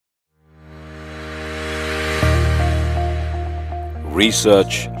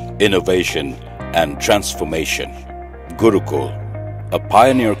research, innovation and transformation. Gurukul, a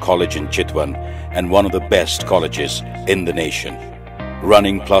pioneer college in Chitwan and one of the best colleges in the nation.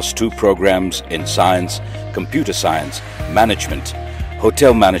 Running +2 programs in science, computer science, management,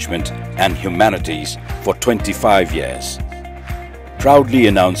 hotel management and humanities for 25 years. Proudly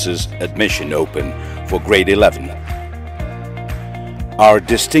announces admission open for grade 11. Our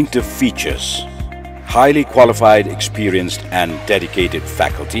distinctive features: highly qualified, experienced and dedicated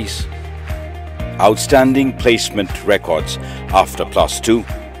faculties, outstanding placement records after +2,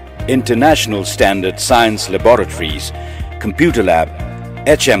 international standard science laboratories, computer lab,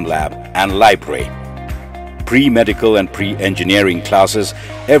 HM lab and library, pre-medical and pre-engineering classes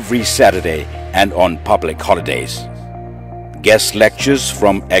every Saturday and on public holidays. Guest lectures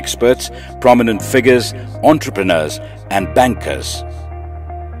from experts, prominent figures, entrepreneurs and bankers.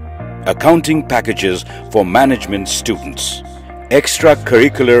 Accounting packages for management students.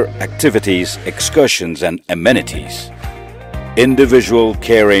 Extracurricular activities, excursions and amenities. Individual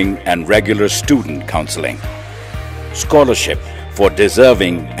caring and regular student counseling. Scholarship for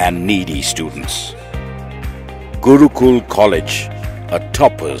deserving and needy students. Gurukul College, a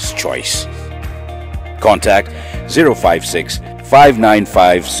topper's choice. Contact 056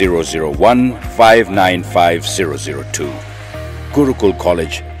 595 001 595 002. Gurukul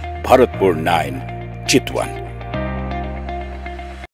College, Bharatpur 9, Chitwan.